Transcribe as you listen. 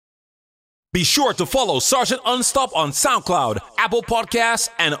Be sure to follow Sergeant Unstop on SoundCloud, Apple Podcasts,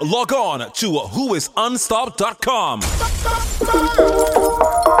 and log on to whoisunstop.com.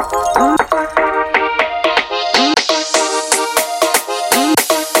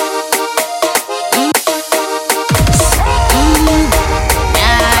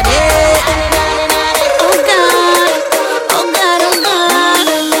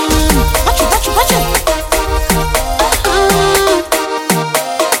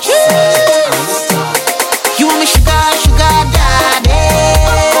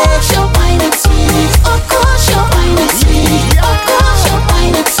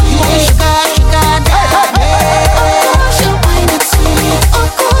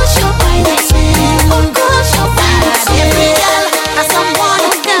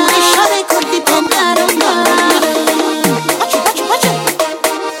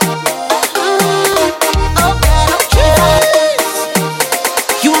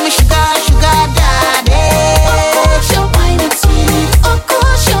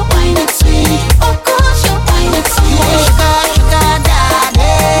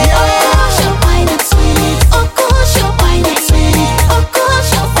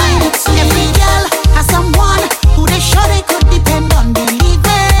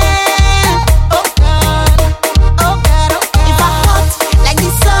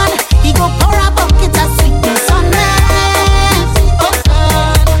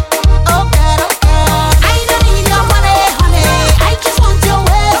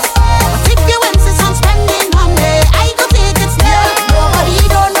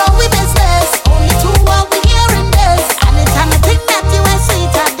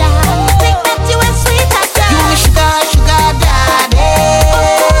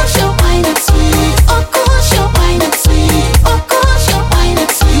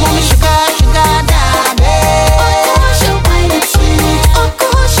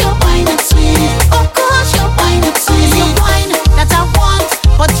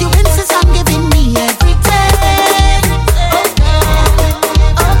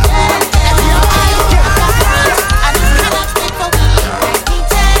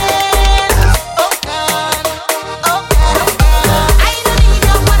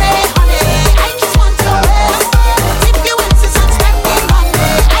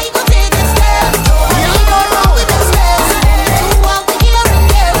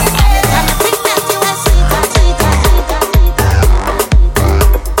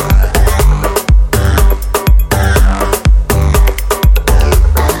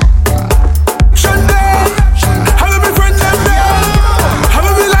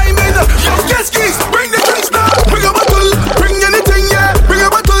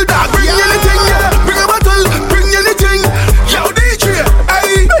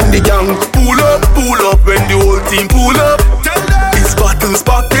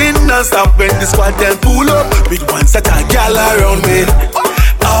 Stop when the squad then pull up with one set of gal around me,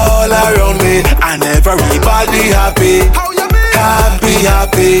 all around me, and everybody happy,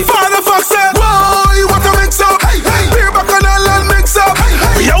 happy. Father fuck said, boy, what a mix up. Beer back on all and mix up.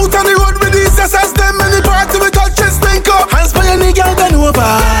 We out on the road with these SS, them in the party we touches think up. Hands by any gal bend over,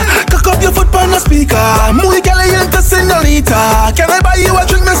 cock up your foot on the speaker. Muy caliente señorita, can I buy you a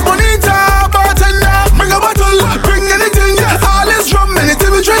drink, Miss Bonita? Bartender, bring a bottle, bring anything. All is rum,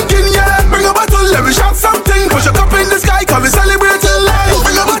 anything we drinking, yeah. Bring a bottle, let me shout something. Push a cup in the sky, cause we celebrating life.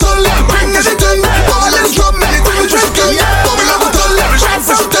 Bring a bottle, bring anything. All is rum, anything we drinking, yeah. Bring a bottle, let me shout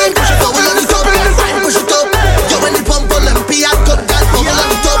something. Push a cup in the sky, push it up. Yo, when the pump Olympian come, guys, bubble on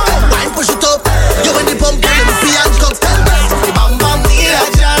the top. Wine, push it up. Yo, when the pump Olympian come, stand up. The bam bam need a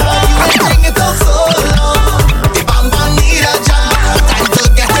jam. You bring it up so long. The bam bam need a jam. Time to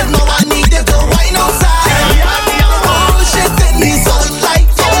get it, no one need it to wine outside. Oh shit, it needs so like.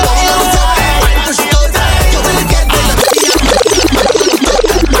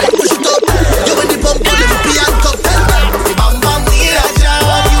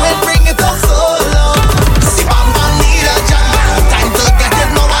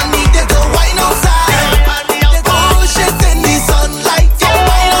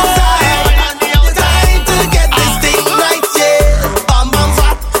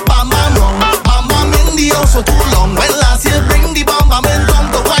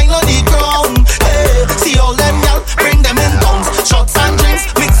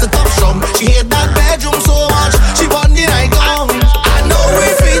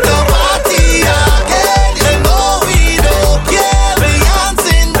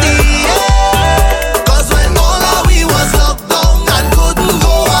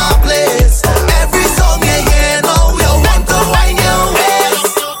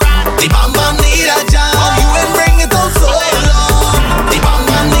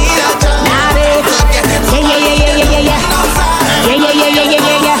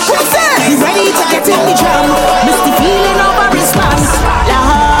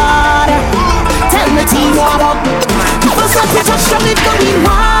 going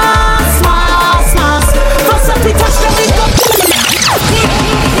mass, mass, mass. First up we touch them, we go.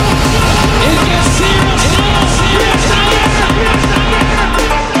 It gets serious now.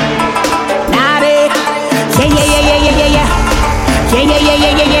 Naughty.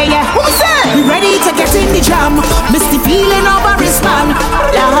 Yeah. Who's that? We ready to get in the jam. Misty feeling over his man.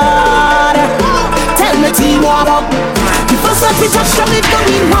 Lord, tell me team warm up. The first up we touch them, it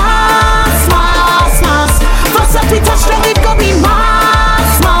going mass, mass, mass. First up we touch them, it going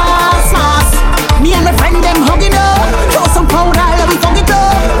mass, mass, mass. Me and my friend them hugging up. Throw some powder, let me fuck it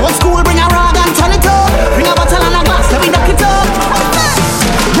up. Old school, bring a rag and turn it up. Bring a bottle and a glass, let me knock it up.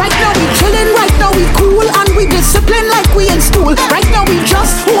 Right now we chillin', right now we cool, and we discipline like we in school. Right now we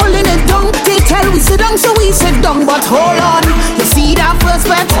just holding it down. They tell we sit down, so we sit down. But hold on, you see that first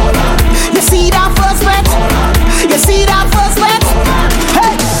bet? You see that first bet? You see that first bet?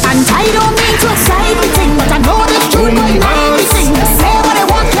 Hey, and I don't mean to excite me thing, but I know the truth behind everything. Say what I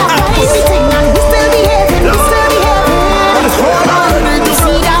want, can't find anything, and we still behaving, we still behaving. Hold on, you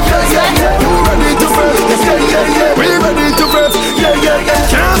see that first bet? You ready to bet? Yeah. We ready to bet? Yeah.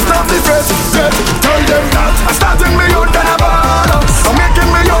 Can't stop the bet. Tell them that I'm starting me out than a baller. I'm making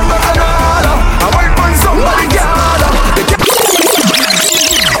me out like a dollar. I might find somebody gather.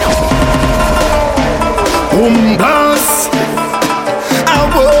 Blast.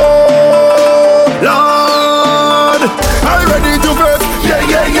 Lord, I'm ready to bet.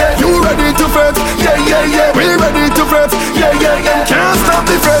 Yeah. You ready to bet? Yeah. We ready to bet? Yeah. Can't stop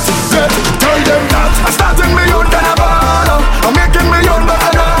the bet. Tell them that I'm starting me out than a baller. I'm making me out like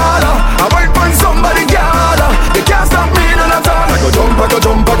a dollar. I might find somebody gather. They can't stop me none at all. I go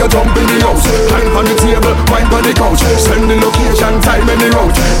jump in the house. Climb on the table, wine on the couch. Send the location, time and the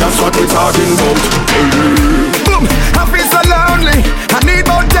route. That's what we're talking about. Boom, I feel so lonely. I need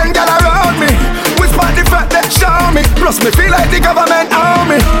about 10 gal around me. Whisper the fact that show me. Plus me feel like the government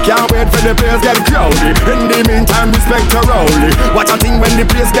army. Can't wait for the place get crowded. In the meantime, respect to Rowley. Watch a thing when the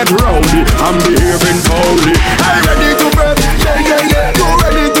place get rowdy. I'm behaving foully. I'm ready to bet. Yeah. You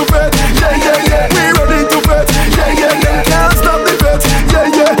ready to bet? Yeah. We ready to bet? Yeah. Can't stop the bet. Yeah.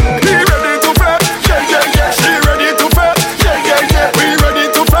 We ready to bet? Yeah. She ready to bet? Yeah. We ready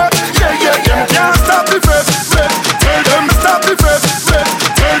to bet? Yeah. Can't stop the bet. Tell them to stop the bet.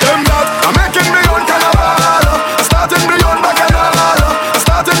 Tell them that I'm making me own carnival. Starting me own bacchanal.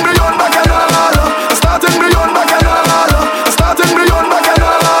 Starting me own bacchanal. Starting me own bacchanal. Starting me own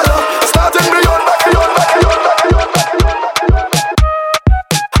bacchanal. Starting me own bacchanal.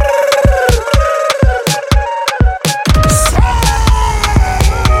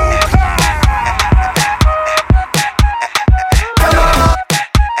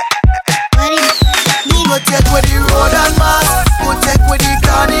 Go take with the road and mass. Go take with the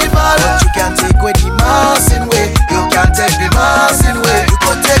carnival. But you can't take with the mass in way. You can't take the mass in way. You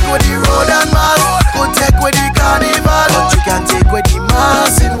go take with the road and mass. Go take with the carnival. But you can't take with the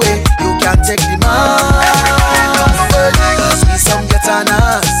mass in way. You can't take the mass. See some get on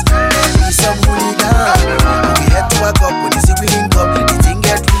us. See some hooligan. We head to a cup when you see we link up. The thing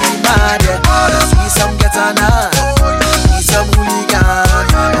get really mad. See some get on us. See some hooligan.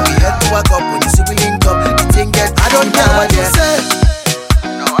 We head to a cup when you see we link up. I don't care what you say.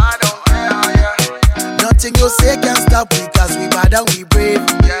 No, I don't care. Nothing you say can stop we, cause we bad and we brave.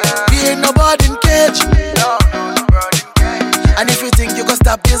 We ain't nobody in cage. No, nobody in cage. And if you think you can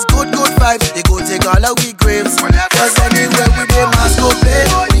stop this good vibes, they go take all our we graves. Cause anywhere we dey must go play.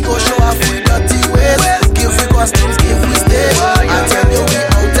 We go show off with dirty ways. Give we costumes, give we stage. I tell you we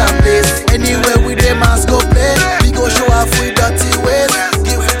out of place. Anywhere we dey must go play. We go show off with dirty ways.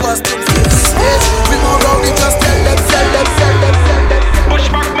 Give we costumes, give we stage. We go round it, just tell them.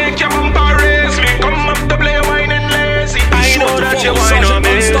 Pushback make your bumper raise me. Come up to play wine and lazy. I know that you wine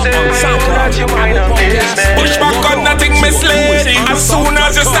amazing. Pushback on nothing misleading. As soon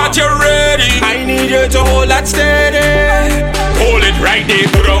as you start, you're ready. I need you to hold that steady. Hold it right there.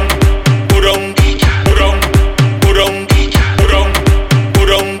 Put on.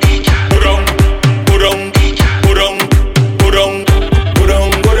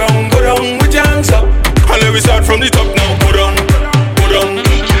 With your hands up. And let me start from the top now. Put on.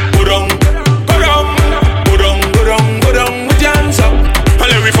 With your hands up. And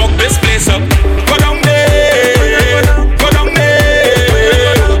let me fuck this place up. Go down there. Go down there.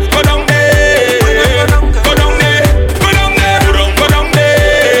 Go down there. Go down there. Go down there. Go down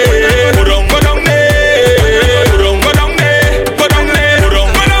there. Go down there. Go down there. Go down there. Go down there. Go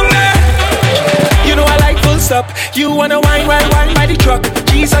down there. You know I like full stop. You wanna wine by the truck.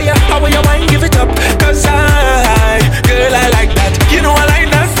 Jeez, how will you wine? Give it up. Cause girl, I like that. You know I like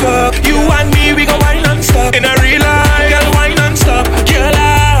that fuck. You and me, we go wine non-stop. In a real life, girl, wine non-stop.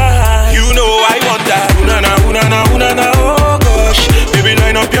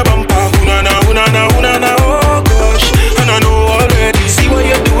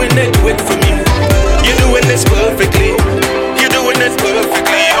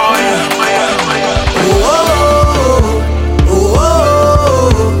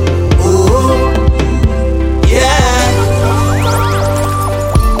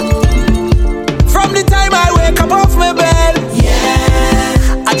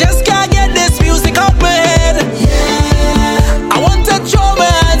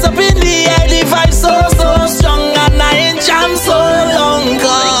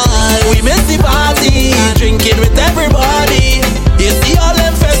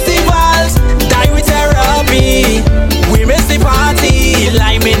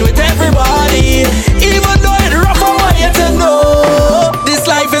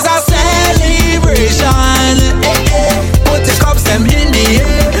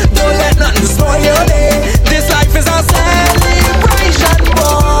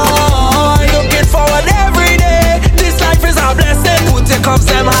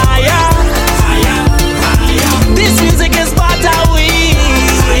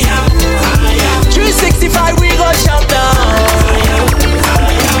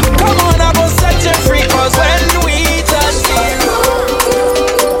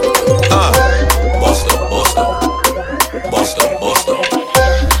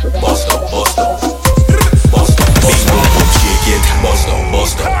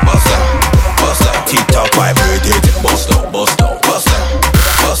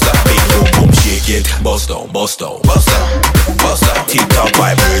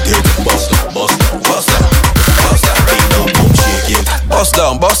 it. Bust down, bust down, bust down, bust down. Bring down, boom, shake it. Bust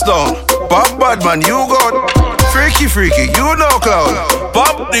down, bust down. Pop bad man, you got freaky, freaky, you know clown.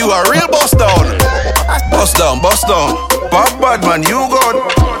 Pop, you a real bust down. Bust down, bust down. Pop bad man, you got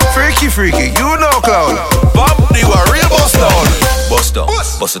freaky, freaky, you know clown. Pop, you a real bust down. Bust down,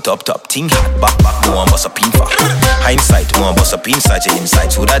 bust it up top, ting hot, back, no one bust a pin for. Hindsight, no one bust a pin inside your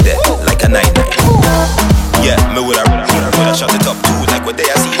insides, would I dead, like a night. Yeah, me woulda shut it up too, like what they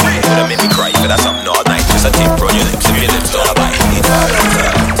a see. Woulda make me cry, but that's something all night. Just a tip on your lips, if your lips don't bite.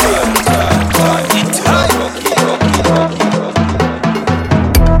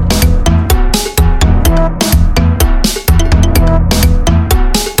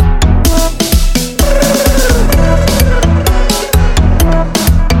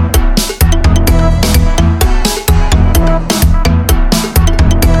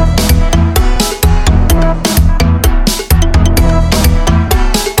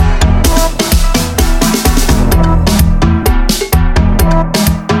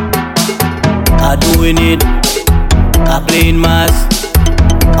 Doing it, a playing mass,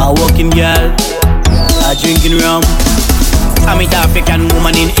 a walking girl, a drinking rum. I meet African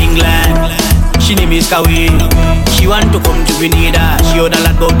woman in England. She name is Kawi. She want to come to Grenada. She heard a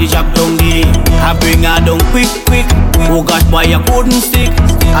lot about the job down there. I bring her down quick, quick. Oh gosh, boy, I couldn't stick.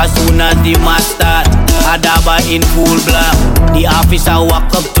 As soon as the mass start, I dabba in full black. The officer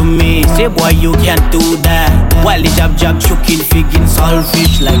walk up to me, say, boy, you can't do that. While the jab choking fig in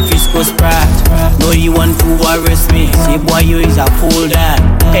saltfish like Fisco Sprat. No, he want to arrest me. Say, boy, you is a fool that.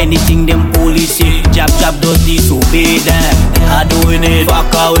 Anything them police say, jab does disobey that. I doing it,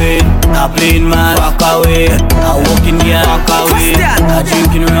 fuck away. I playing man, fuck away. I walking here, fuck away. I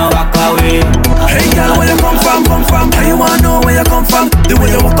drinking around, fuck away. Hey girl, where you come from? How you wanna know where you come from? The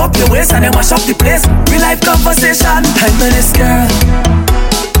way you walk up your waist and then mash up the place. Real life conversation. I met this girl.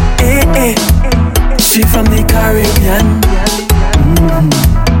 Hey. She from the Caribbean.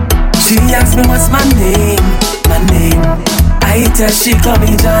 She asked me what's my name. I tell she call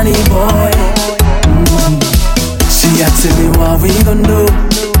me Johnny Boy. She asked me what we gon' do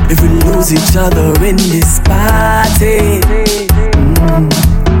if we lose each other in this party.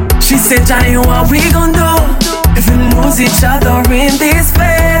 She said, Johnny, what we gon' do if we lose each other in this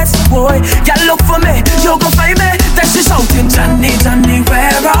fest? Boy, y'all look for me, you gon' find me. Then she shouting, Johnny, Johnny,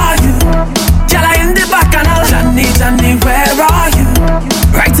 where are you? Y'all are in the bacchanal. Johnny, Johnny, where are you?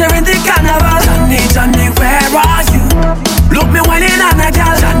 Right here in the carnival. Johnny, Johnny, where are you? Look me whining on a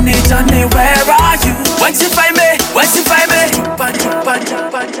girl. Johnny, Johnny, where are you? When she find me, when she find me.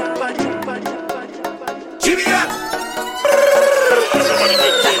 Jimmy up.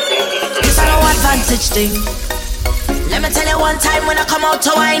 It's a no advantage thing. Let me tell you one time when I come out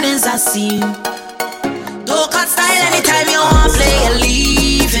to wine is a scene. Don't cut style anytime you want play, you're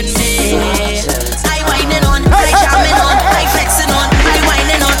leaving me. I whining on, I jamming on, I flexing on, I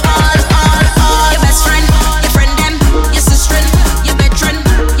whining on all. Your best friend, your friend them, your sister, your veteran,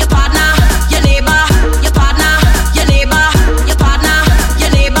 your partner, your neighbor, your partner, your neighbor, your partner,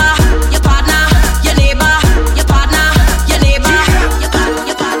 your neighbor, your partner, your neighbor, your partner, your neighbor, your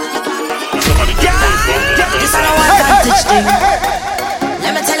partner. It's an advantage thing.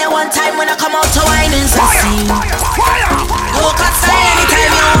 Let me tell you one time when I come out to wine is a scene. Go cut style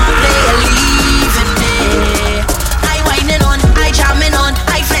anytime you want play, you're leaving me. I whining on, I jamming on,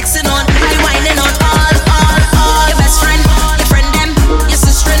 I flexing on, I whining on all. Your best friend, your friend them, your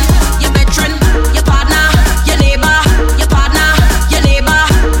sister, your veteran, your partner, your neighbor, your partner, your neighbor,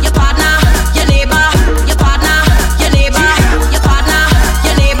 your partner, your neighbor, your partner, your neighbor, your partner,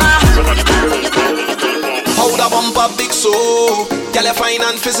 your neighbor. Hold a bumper big so, girl you fine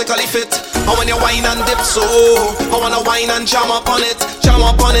and physically fit. I when you wine and dip so, I wanna wine and jam up on it, jam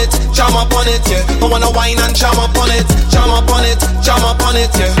up on it, jam up on it, yeah. I wanna wine and jam up on it, jam up on it, jam up on it,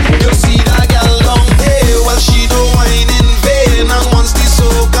 yeah. You see that girl long day, well she don't wine in vain. And once the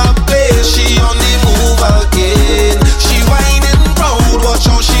soca plays, she on the move again. She whining proud, watch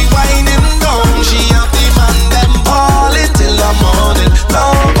how she whining down. She have the man them balling till the morning.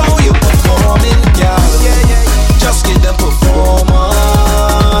 Love how you performing, girl. Just give them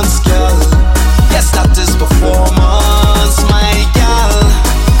performance, girl. Yes, that is performance, my girl.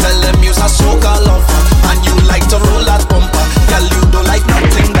 Tell them you're a soca lover and you like to roll that bumper. Girl, you don't like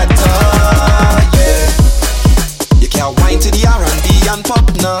nothing better, yeah. You can't whine to the R&B and pop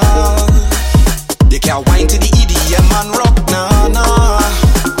now. You can't whine to the EDM and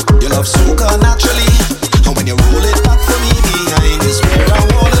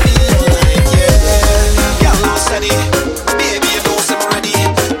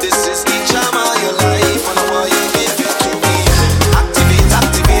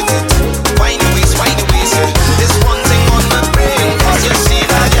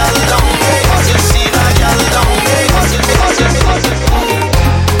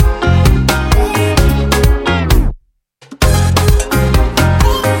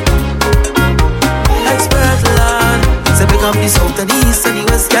up the south and the east and the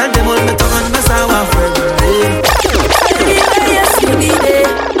west. Girl, them hold me tongue and mess I want friend. Anyway you see me there,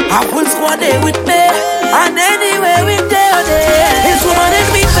 I full squad there with me. And anyway we there, this woman in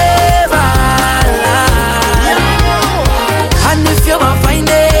me favor. And if you want find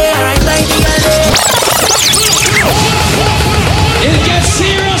it, right by the alley. It gets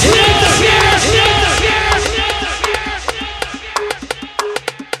serious now.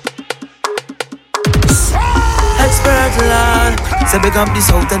 Expert Lord, say big up the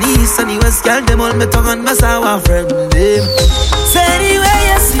south and the east and the west. Girl, them all me tongue and mess I want friend them. Say anyway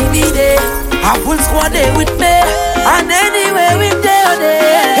you see me there, I full squad there with me. And anyway we there,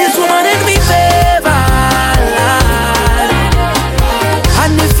 this woman in me favor.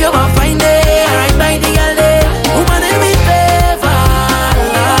 And if you want find it, right by the alley, woman in me favor.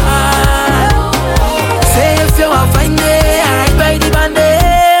 Say if you want find it, right by the band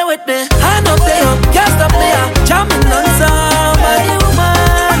with me. Hand up there, can't stop there, jamming on somebody,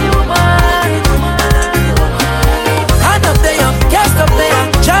 woman. Hand up there, can't stop there,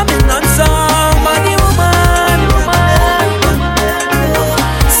 jamming on somebody, woman.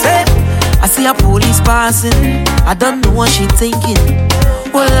 Say, I see a police passing, I don't know what she thinking.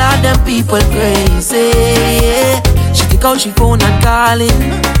 Well, all them people crazy. She take out she phone and calling.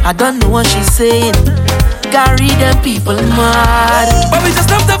 I don't know what she's saying. Carry them people mad. But we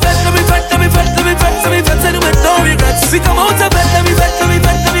just love the vet, let me vet, let me vet, let me vet, let me vet, and with no regrets. We come out of bed, let me vet, let me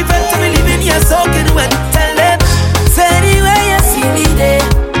vet, let me vet, and we living here soaking wet. Tell them, say anyway you see me there,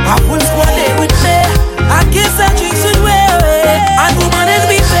 I full squad there with me. I kiss and drinks with way, and woman in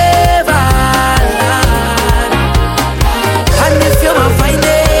me favor. And if you want find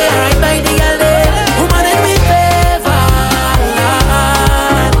it, right by the alley, woman in me favor.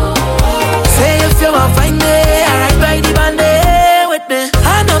 Say if you want find it, right by the band with me.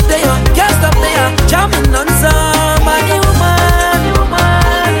 Hand up there, can't stop there, jamming on somebody, woman.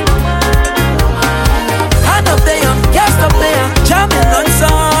 Hand up there, can't stop there, jamming on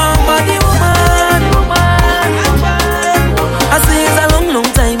somebody, woman. I say it's a long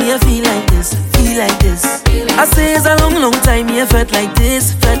time you feel like this, feel like this. I say it's a long time you felt like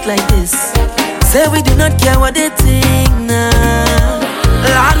this, felt like this. Say we do not care what they think now.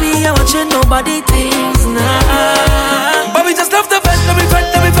 Lord, we are watching nobody thinks now. But we just love the vet, let me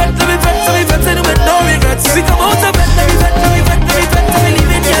vet, let me vet, let me vet, let me vet, and with no regrets. We come out of bed, let me vet, let me vet, let me vet, and we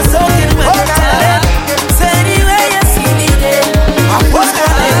living here soaking wet. Say anyway you see me there, I was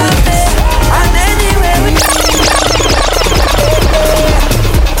calling with me. And anyway we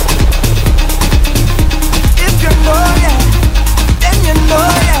if you know, yeah, then you know,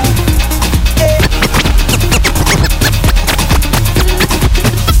 yeah.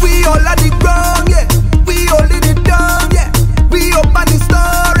 We all at the ground, yeah. We all in it down, yeah. We open the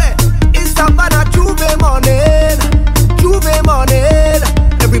story. It's Savannah Juve morning, Juve morning.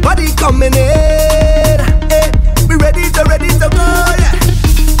 Everybody coming in, eh. We ready to go, yeah.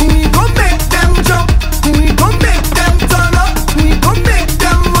 We gon' make them jump, we gon' make them turn up, we gon' make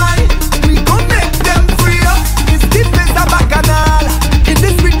them whine, we gon' make them free up. It's the place of Bacchanal, in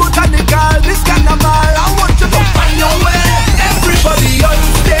this big botanical, this carnival. I want you to find your way. Everybody on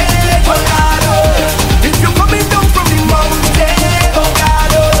stage, oh God, oh. If you're coming down from the mountain, oh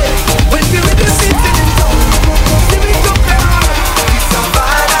God, oh. When we with the sitting in town, see me go down. It's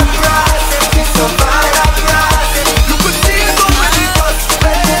Savannah grass, it's Savannah grass. You could see it already was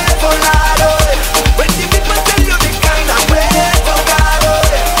red, oh God, oh. When the people tell you the kind of way, oh God, oh.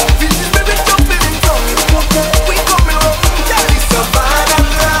 Feel the spirit jumping in town. We coming home, it's Savannah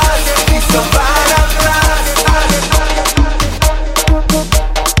grass, it's Savannah grass.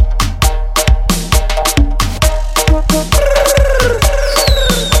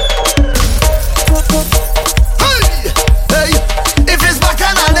 Hey, if it's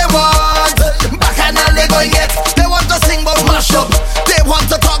Bacchanal they want, Bacchanal they gon' get. They want to sing but mash up, they want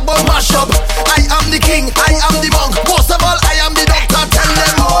to talk but mash up. I am the king, I am the monk, most of all I am the doctor. Tell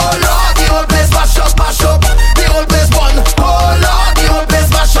them, oh Lord, the whole place mash up, the whole place burn. Oh Lord, the whole place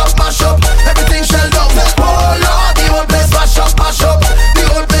mash up, everything shell down. Oh Lord, the whole place mash up, the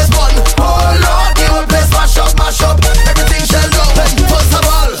whole place burn. Oh Lord, the whole place mash up, everything shell down. First of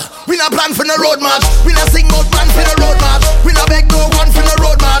all, we not plan for the road march, we not sing about plan for the road march, we not beg no one for the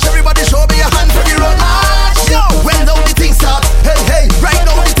road march. Everybody show me a hand for the road march. Yo, when now the thing start, hey hey, right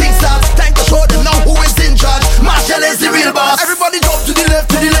now the thing start. Time to show them now who is in charge. Marshall is the real boss. Everybody jump to the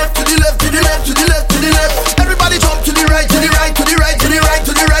left, to the left, to the left, to the left, to the left, to the left. Everybody jump to the right, to the right, to the right, to the right,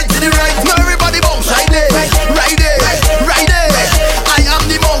 to the right, to the right. Now everybody bounce right there, right there, right there. I am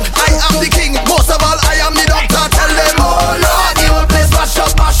the monk, I am the king, most of all I am the doctor. Tell them, oh Lord, the whole place mash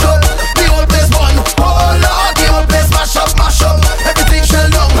up, the whole place burn. Oh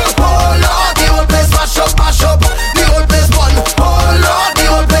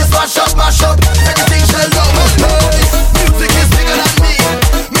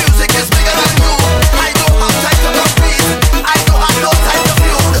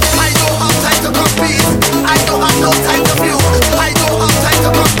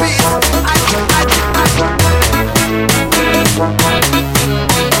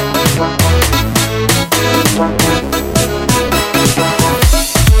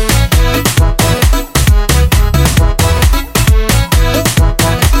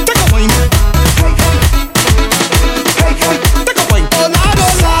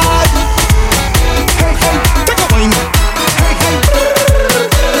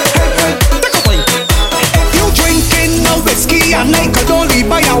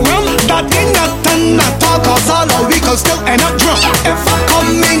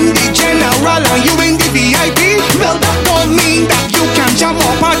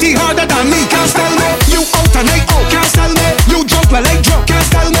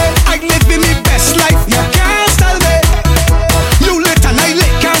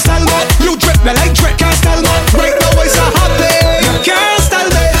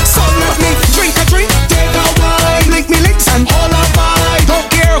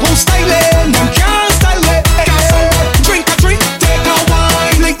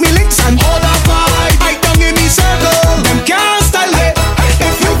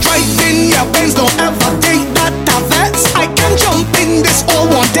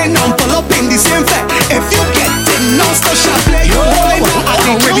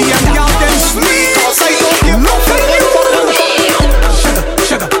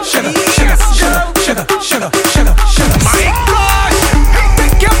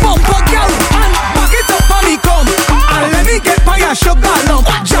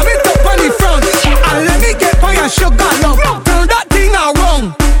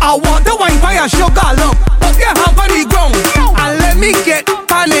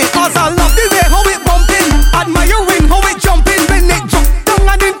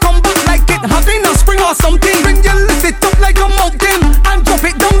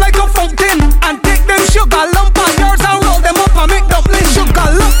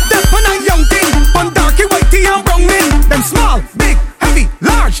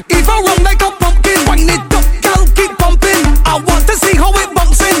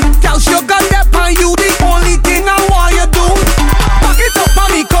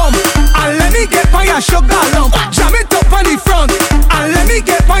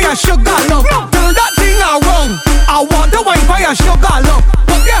your sugar love. Turn that thing around. I want the wine for your sugar love.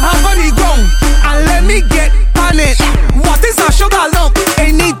 Put your hand on the ground and let me get on it. What is a sugar love?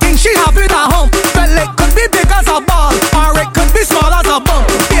 Anything she have in her home. Well, it could be big as a ball, or it could be small as a bump.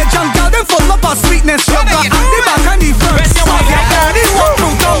 They jump down them full up of sweetness, sugar, and the back and the front. So get dirty, walk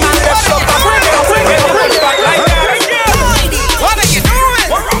through down and left sugar. Bring it back like that. What are you doing?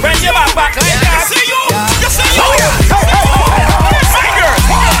 Bring your back like that. See you. You see you. Finger.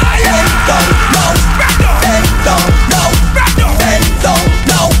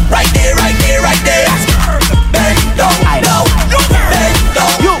 Right there, right there, right there. Bend down, no. Bend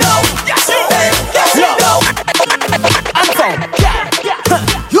down, no. Yes, you. No.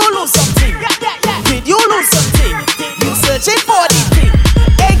 You lose something. Did you lose something? You searching for the thing.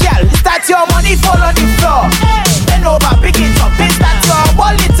 Hey girl, is that your money fall on the floor? Bend over, pick it up. Is that your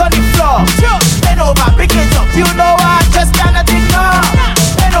wallet on the floor? Bend over, pick it up. You know I just cannot ignore.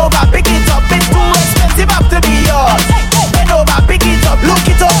 Bend over, pick it up. It's too expensive up to be yours. Bend over, pick it up. Look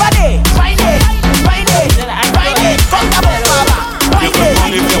it over there. Find it, find it, find it. From the baba. Find it,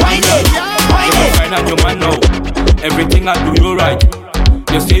 find it, find it. Find out your man now. Everything I do you right.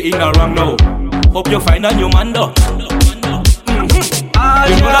 You stay in the wrong now. Hope you find out your man though.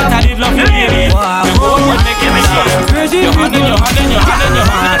 You know that I did love you, baby. You know you make me share. Your hand in your hand in your hand in your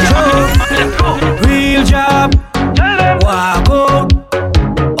hand. Real job. Walk out.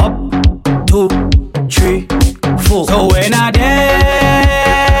 Up, 2, 3, 4. So when I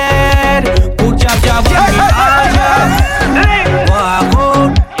dead, good job on me. Walk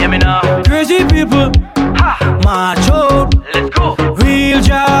out. Hear me now. Crazy people. March out. Let's go. Real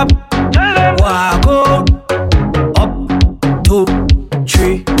job. Walk out. Up, 2,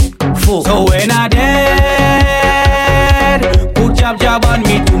 3, 4. So when I dead, good job on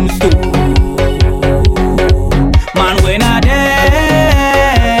me tombstone. Man, when I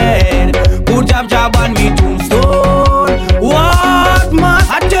dead, good job on me tombstone. What man?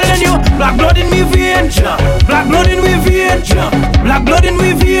 I'm telling you, black blood in me vein, black blood in me vein, black blood in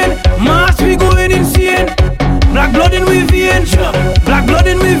me vein. Mass we going insane. Black blood in me vein, black blood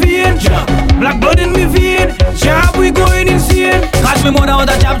in me vein, black blood in me vein. Job we going insane. Cause me mother was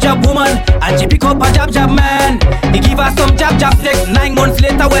a jab woman, and she pick up a jab man. He give her some jab sex. 9 months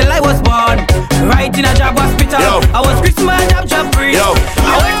later, well I was born, right in a jab hospital. Yo. I was Christmas jab free. Yo.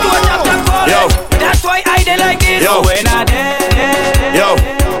 I went to a jab college. That's why I did like this. Yo. When I did. Yo,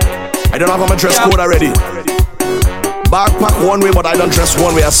 I don't have my dress code already. Backpack one way, but I don't dress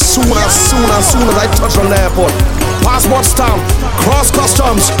one way. As soon as I touch on the airport, passport stamp, cross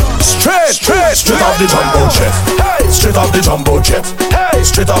customs, straight off the jumbo jet. Hey, straight off the jumbo jet. Hey,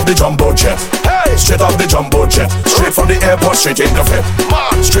 straight off the jumbo jet. Hey, straight off the jumbo jet. Straight from the airport, straight in the fit.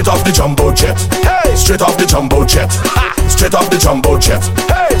 Straight off the jumbo jet. Hey, straight off the jumbo jet. Straight off the jumbo jet.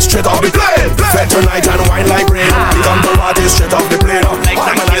 Hey, straight off the plane. Fed tonight and wine like rain. We come to party straight off the plane. All my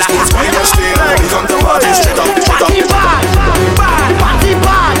nice clothes, wine and stain. We come to party straight off the plane.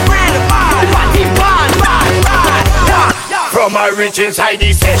 From my rich inside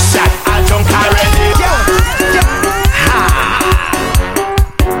the session, I don't already.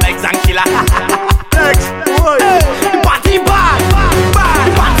 Legs and killer. Legs. Party bad.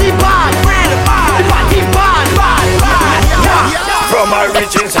 Party bad. Party bad. From my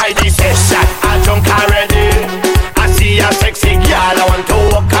rich inside the session, I don't already. I see a sexy girl, I want to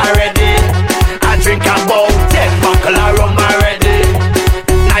walk already. I drink about 10 buckle of rum already.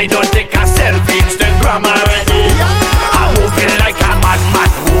 I don't take a selfie, Instagram already. I'm moving like a madman.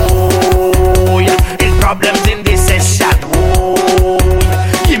 Oh, yeah. It's problems in this session. Oh,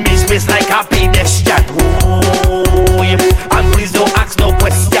 give me space like a pedestrian. Oh, yeah. And please don't ask no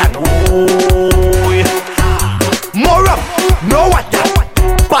question. Oh, yeah. More up, no water.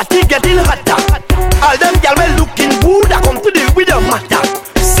 Party getting hotter. All them girls were looking good. I come to deal with the matter.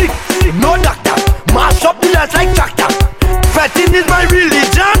 Sick, no doctor. Mash up the dance like tractor. Fetting is my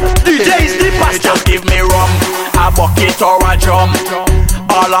religion. DJ is the pastor. Just give me rum, a bucket or a drum.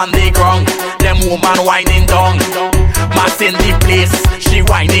 All on the ground. Them woman whining down. Mass in the place. She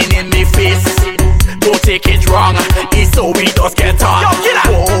whining in me face. Don't take it wrong. It's so we just get on. Yo, killer.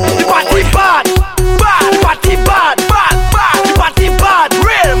 Oh. The party bad. Bad. The party bad. Bad. The party bad.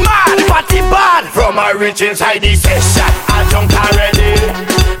 Real mad. The party bad. From my rich inside the session, I drunk already.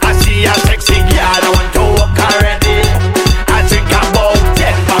 I see a sexy girl, I want to walk already. I drink about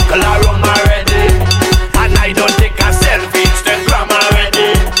 10 buckle of rum already. And I don't take a selfie, Instagram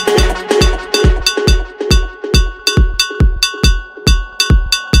already.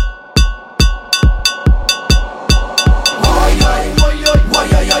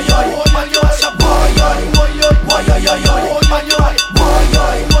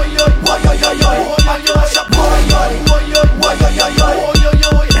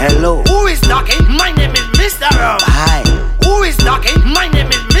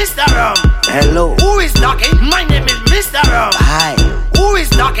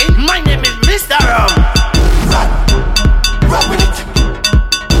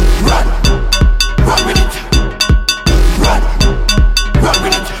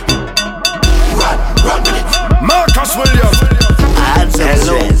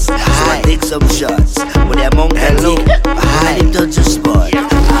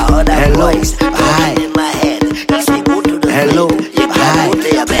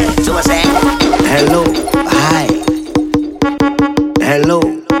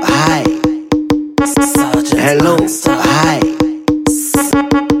 Hello, hi.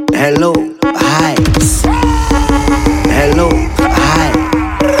 Hello, hi. Hello, hi.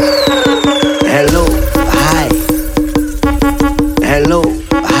 Hello, hi. Hello,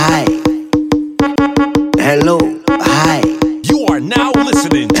 hi. Hello, hi. You are now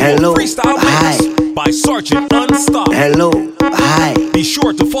listening to a freestyle mix by Sergeant Unstop. Hello, hi. Be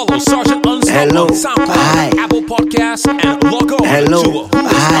sure to follow Sergeant Unstop on SoundCloud, Apple Podcasts, and log on to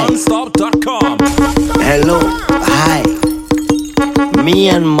whoisunstop.com. Hello, hi. Me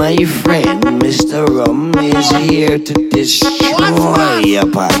and my friend Mr. Rum is here to destroy your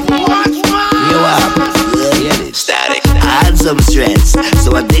party. You up? Static. I had some stress,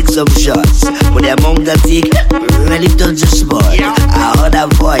 so I take some shots. But the amount I take really touch the spot. I heard a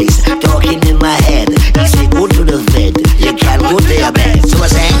voice talking in my head. He said, go to the bed, you can't go to your bed. So I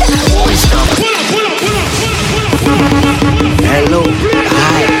said, oh, stop. Hello,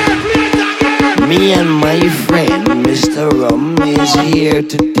 hi. Me and my friend Mr. Rum is here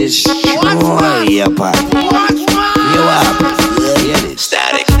to destroy your party. You up?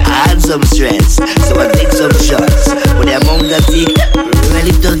 Static. I had some stress, so I take some shots. But the amount I take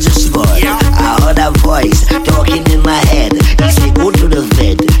really touch the spot. I heard a voice talking in my head. He said, go to the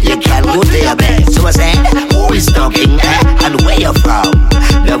bed, you can't go to your bed. So I said, who is talking and where you from?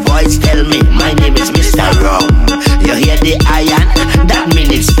 The voice tell me, my name is Mr. Rum. You hear the iron? That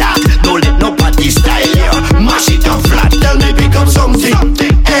means it's start. Don't let no party style you. Mash it up flat, tell me pick up something.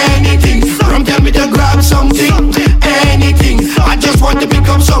 Anything, from tell me to grab something. Anything, I just want to pick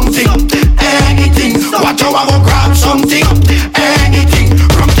up something. Anything, watch how I go grab something. Anything,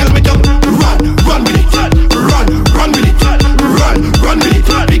 from tell me to run with it. Run with it. Run with it.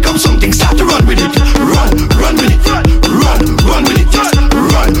 Pick up something, start to run with it. Run with it. Run with it.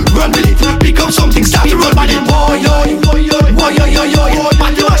 Run with it. Pick up something, start to run with it. Boy,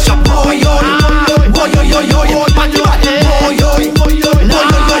 party wash up, boy, party wash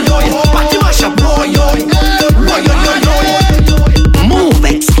up, move,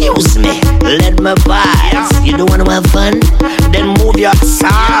 excuse me, let me pass. You don't wanna have fun? Then move your ass.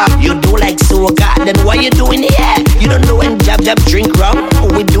 You do like soca, then what you doing here? You don't know when jab drink rum?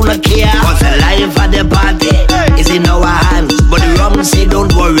 We do not care. Cause the life of the party is in our hands. But the rum say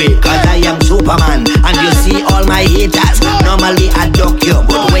don't worry, cause I am Superman. And you see all my haters, normally I duck you.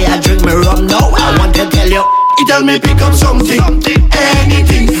 But when I drink my rum now, I want to tell you. He tell me pick up something,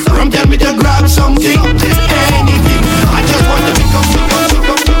 anything. Rum tell me to grab something, anything. I just want to pick up something.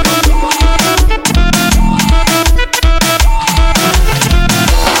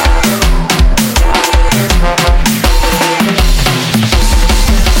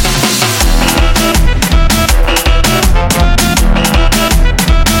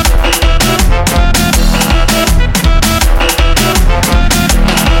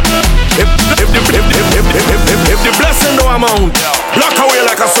 If the blessing no amount, block away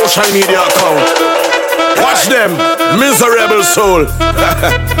like a social media account. Watch them, miserable soul.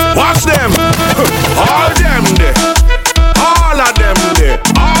 Watch them, all them there, all of them there,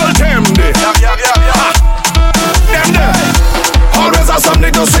 all them there. Them there, always have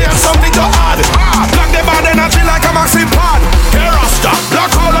something to say and something to add. Block the bad energy like a maxi pad. Hey Rasta,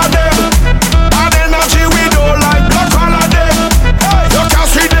 block all of them. Bad energy we don't like, block all of them. You can't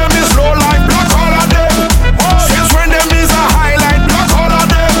see them is low like, block all of them. Since when them is a highlight, block all of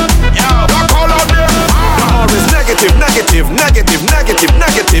them. Block all of them. Always negative.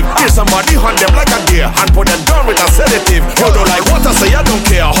 Here's somebody hunt them like a deer and put them down with a sedative. You don't like what I say, I don't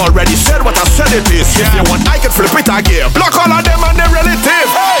care. Already said what I said it is. If you want, I can flip it again. Block all of them and their relative.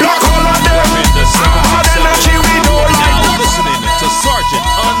 Block all of them. Bad energy we don't like. Now listening to Sergeant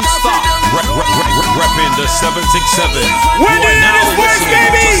Unstop, repping the 767. You are now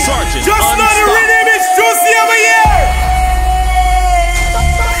listening to Sergeant Just Unstop. not a rhythm, it's juicy over here.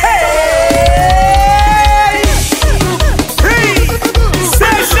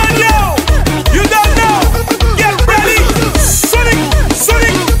 Session, yo. You don't know. Get ready. Sonic.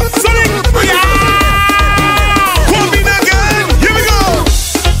 Yeah. Combination.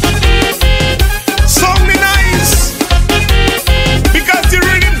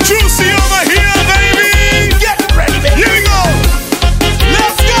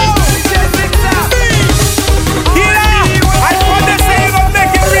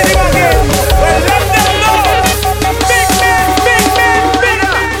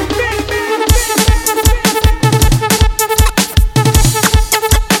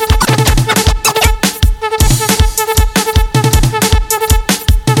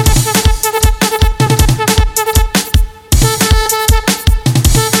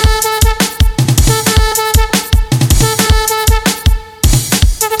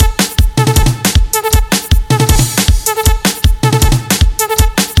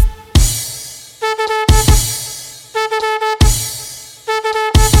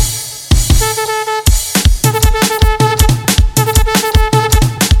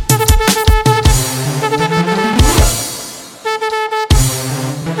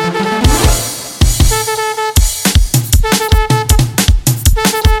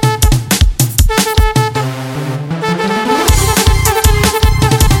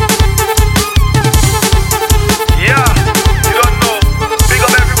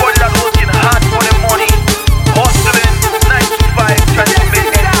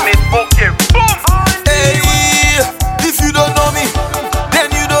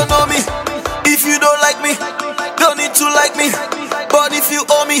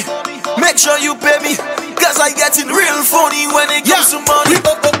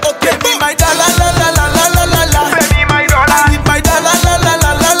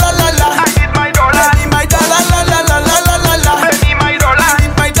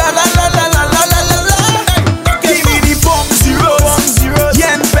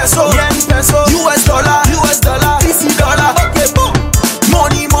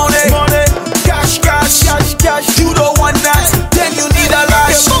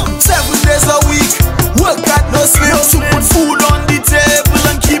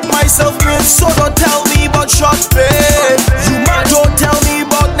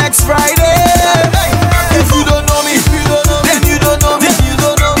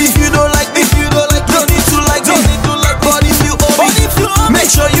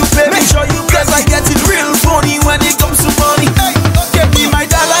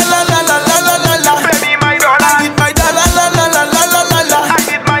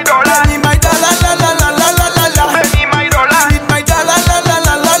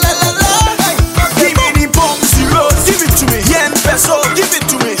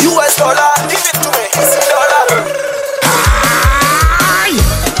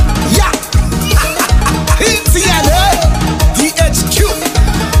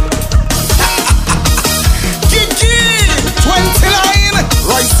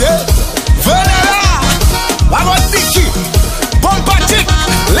 say, Vanilla, I got Nicky, Bumper Chick,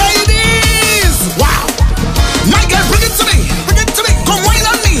 ladies, wow. My girl, bring it to me, come wine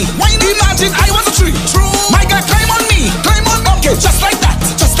on me, imagine I was a tree, true. My girl, climb on me, okay, just like that,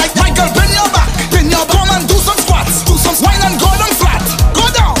 my girl, bend your back, come and do some squats, wine and go down flat, go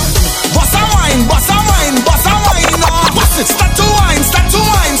down, bossa wine, oh. Start to wine,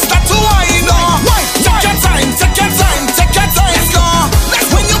 oh. Take your time, let's go.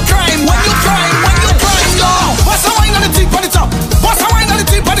 When you climb, yo. Bossa wine on the tip on the top,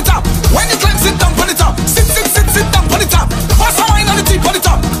 when you climb, sit down on the top, sit down on the top. Bossa wine on the tip on the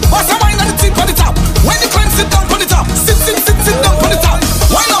top, when you climb, sit down on the top, sit down on the top.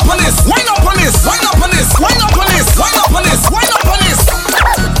 Wine up on this.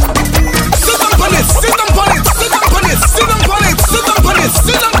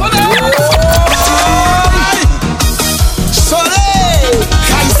 Sit down on it. Soleil,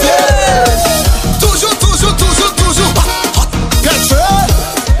 Kaiser, toujours.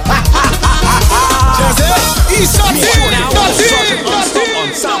 On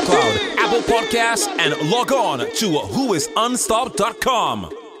SoundCloud, Apple Podcasts, and log on to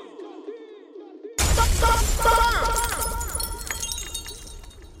whoisunstopped.com.